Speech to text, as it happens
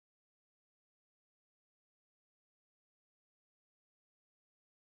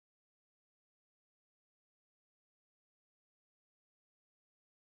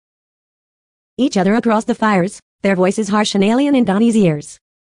each other across the fires, their voices harsh and alien in Donnie's ears.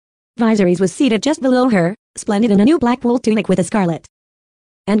 Viserys was seated just below her, splendid in a new black wool tunic with a scarlet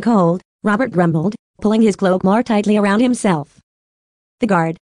and cold, Robert grumbled, pulling his cloak more tightly around himself. The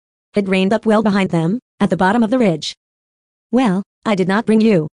guard had reined up well behind them, at the bottom of the ridge. Well, I did not bring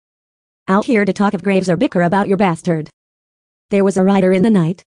you out here to talk of graves or bicker about your bastard. There was a rider in the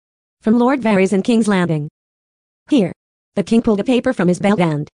night from Lord Varys in King's Landing. Here. The king pulled a paper from his belt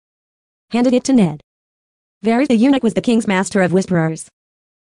and handed it to Ned. Varys the eunuch was the king's master of whisperers.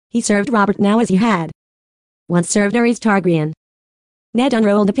 He served Robert now as he had once served Aerys Targaryen. Ned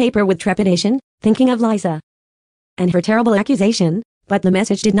unrolled the paper with trepidation, thinking of Lysa and her terrible accusation, but the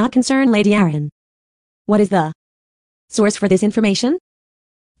message did not concern Lady Arryn. What is the source for this information?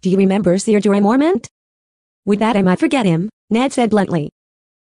 Do you remember Sir Jorah Mormont? Would that I might forget him, Ned said bluntly.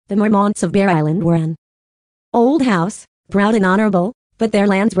 The Mormonts of Bear Island were an old house, proud and honorable, but their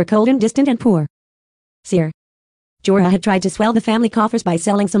lands were cold and distant and poor. Sir Jorah had tried to swell the family coffers by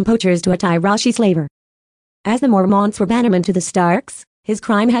selling some poachers to a Tyroshi slaver. As the Mormonts were bannermen to the Starks, his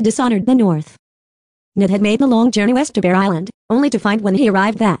crime had dishonored the North. Ned had made the long journey west to Bear Island, only to find when he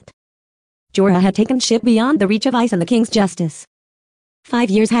arrived that Jorah had taken ship beyond the reach of ice and the king's justice. 5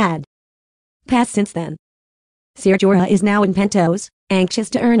 years had passed since then. Sir Jorah is now in Pentos, anxious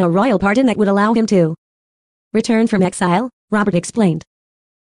to earn a royal pardon that would allow him to return from exile, Robert explained.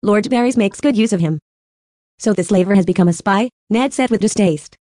 Lord Varys makes good use of him. So the slaver has become a spy, Ned said with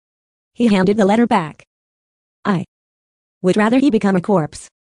distaste. He handed the letter back. I would rather he become a corpse.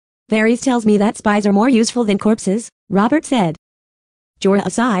 Varys tells me that spies are more useful than corpses, Robert said. Jorah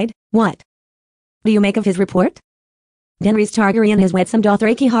aside, what do you make of his report? Daenerys Targaryen has wed some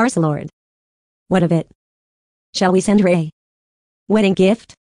Dothraki Harsalord. What of it? Shall we send her a wedding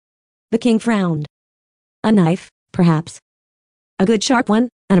gift? The king frowned. A knife, perhaps. A good sharp one,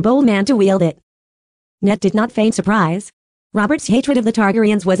 and a bold man to wield it. Ned did not feign surprise. Robert's hatred of the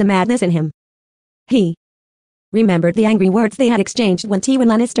Targaryens was a madness in him. He remembered the angry words they had exchanged when Tywin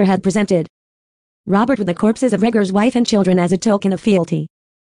Lannister had presented Robert with the corpses of Rhaegar's wife and children as a token of fealty.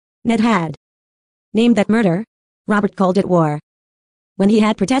 Ned had named that murder. Robert called it war. When he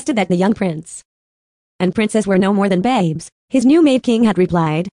had protested that the young prince and princess were no more than babes, his new-made king had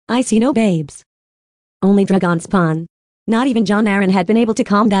replied, I see no babes. Only dragon spawn. Not even Jon Arryn had been able to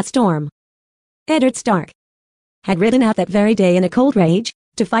calm that storm. Eddard Stark had ridden out that very day in a cold rage,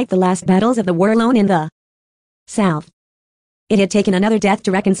 to fight the last battles of the war alone in the south. It had taken another death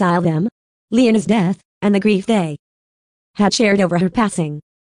to reconcile them, Lyanna's death, and the grief they had shared over her passing.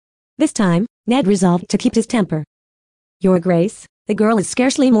 This time, Ned resolved to keep his temper. Your Grace, the girl is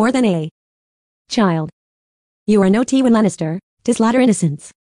scarcely more than a child. You are no Tywin Lannister, to slaughter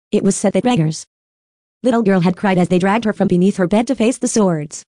innocents. It was said that Rhaegar's little girl had cried as they dragged her from beneath her bed to face the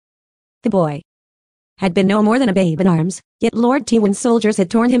swords. The boy had been no more than a babe in arms, yet Lord Tywin's soldiers had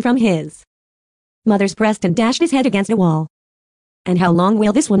torn him from his mother's breast and dashed his head against a wall. And how long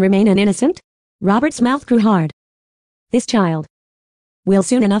will this one remain an innocent? Robert's mouth grew hard. This child will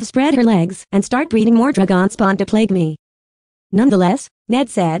soon enough spread her legs and start breeding more dragon spawn to plague me. Nonetheless, Ned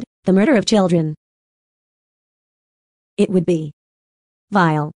said, the murder of children. It would be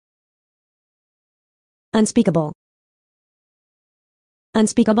vile. Unspeakable.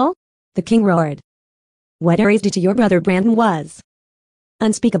 Unspeakable? The king roared. What Aerys did to your brother Brandon was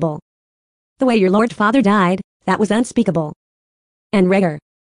unspeakable. The way your lord father died, that was unspeakable. And Rhaegar.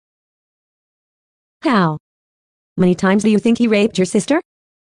 How many times do you think he raped your sister?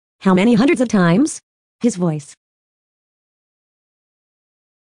 How many hundreds of times? His voice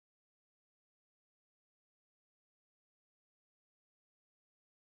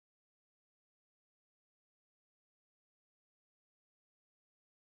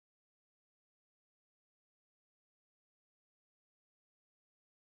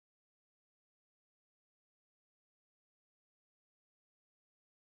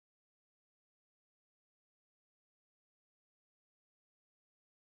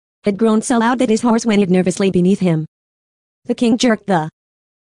had grown so loud that his horse whinnied nervously beneath him. The king jerked the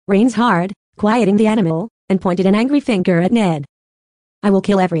reins hard, quieting the animal, and pointed an angry finger at Ned. I will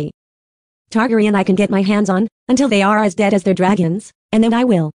kill every Targaryen I can get my hands on, until they are as dead as their dragons, and then I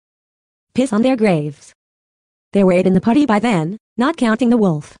will piss on their graves. There were 8 in the party by then, not counting the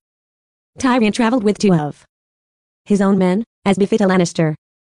wolf. Tyrion traveled with 2 of his own men, as befit a Lannister.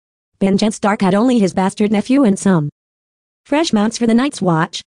 Benjen Stark had only his bastard nephew and some fresh mounts for the night's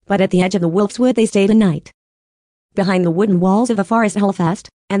watch, but at the edge of the Wolf's Wood they stayed a night. Behind the wooden walls of a forest holdfast,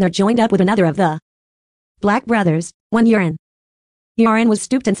 and they're joined up with another of the Black brothers, one Euron. Euron was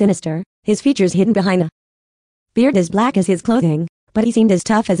stooped and sinister, his features hidden behind a beard as black as his clothing, but he seemed as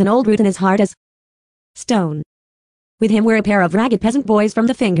tough as an old root and as hard as stone. With him were a pair of ragged peasant boys from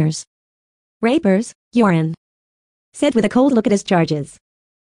the fingers. Rapers, Joran said with a cold look at his charges.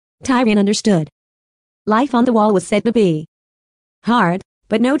 Tyrion understood. Life on the wall was said to be hard,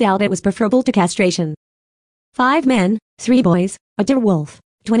 but no doubt it was preferable to castration. 5 men, 3 boys, a deer wolf,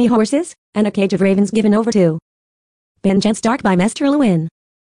 20 horses, and a cage of ravens given over to Benjen Stark by Maester Lewin.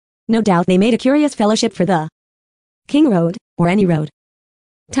 No doubt they made a curious fellowship for the King Road, or any road.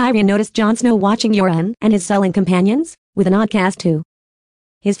 Tyrion noticed Jon Snow watching Joran and his sullen companions, with an odd cast to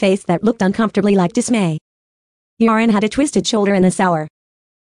his face that looked uncomfortably like dismay. Joran had a twisted shoulder and a sour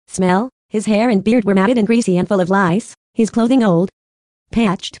smell, his hair and beard were matted and greasy and full of lice, his clothing old,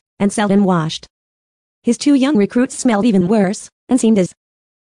 patched, and seldom washed. His 2 young recruits smelled even worse, and seemed as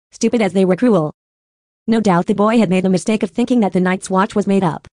stupid as they were cruel. No doubt the boy had made the mistake of thinking that the Night's Watch was made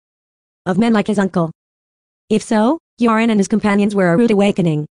up of men like his uncle. If so, Joran and his companions were a rude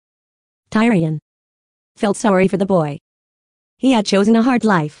awakening. Tyrion felt sorry for the boy. He had chosen a hard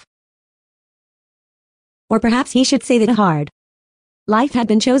life. Or perhaps he should say that a hard life had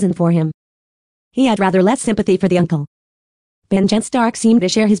been chosen for him. He had rather less sympathy for the uncle. Benjen Stark seemed to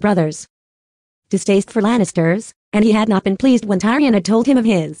share his brother's distaste for Lannisters, and he had not been pleased when Tyrion had told him of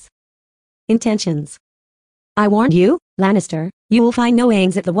his intentions. "I warned you, Lannister, you will find no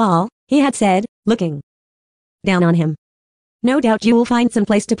eggs at the wall," he had said, looking down on him. "No doubt you will find some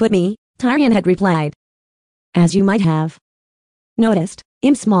place to put me," Tyrion had replied. "As you might have noticed,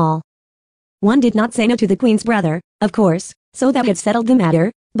 I'm small." One did not say no to the Queen's brother, of course, so that had settled the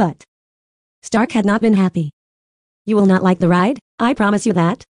matter, but Stark had not been happy. "You will not like the ride, I promise you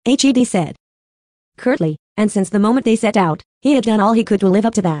that," Hed said curtly, and since the moment they set out, he had done all he could to live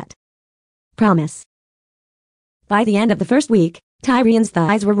up to that promise. By the end of the first week, Tyrion's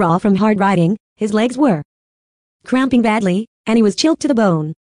thighs were raw from hard riding, his legs were cramping badly, and he was chilled to the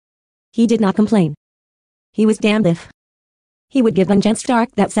bone. He did not complain. He was damned if he would give Benjen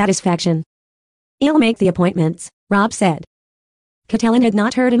Stark that satisfaction. "I'll make the appointments," Robb said. Catelyn had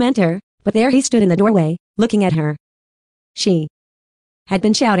not heard him enter, but there he stood in the doorway, looking at her. She had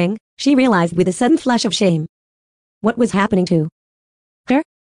been shouting, she realized with a sudden flush of shame. What was happening to her?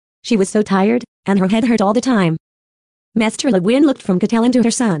 She was so tired, and her head hurt all the time. Maester Lewin looked from Catelyn to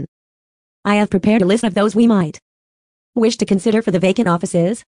her son. "I have prepared a list of those we might wish to consider for the vacant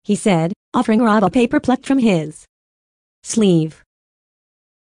offices," he said, offering Robb a paper plucked from his sleeve.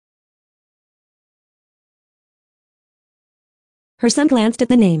 Her son glanced at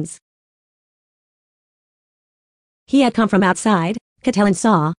the names. He had come from outside, Catelyn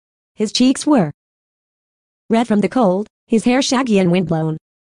saw. His cheeks were red from the cold, his hair shaggy and windblown.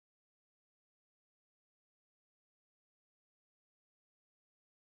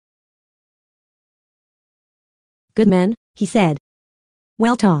 "Good men," he said.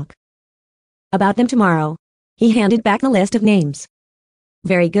 "We'll talk about them tomorrow." He handed back the list of names.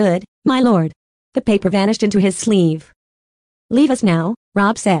 "Very good, my lord." The paper vanished into his sleeve. "Leave us now,"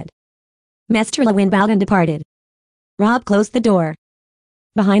 Robb said. Maester Lewin bowed and departed. Robb closed the door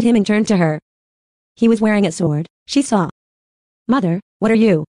behind him and turned to her. He was wearing a sword, she saw. "Mother, what are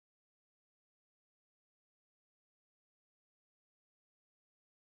you?"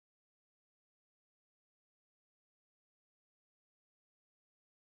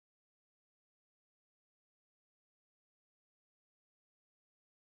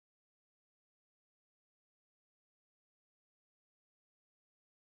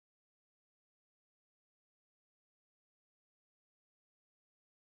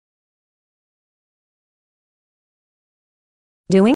 "Doing?"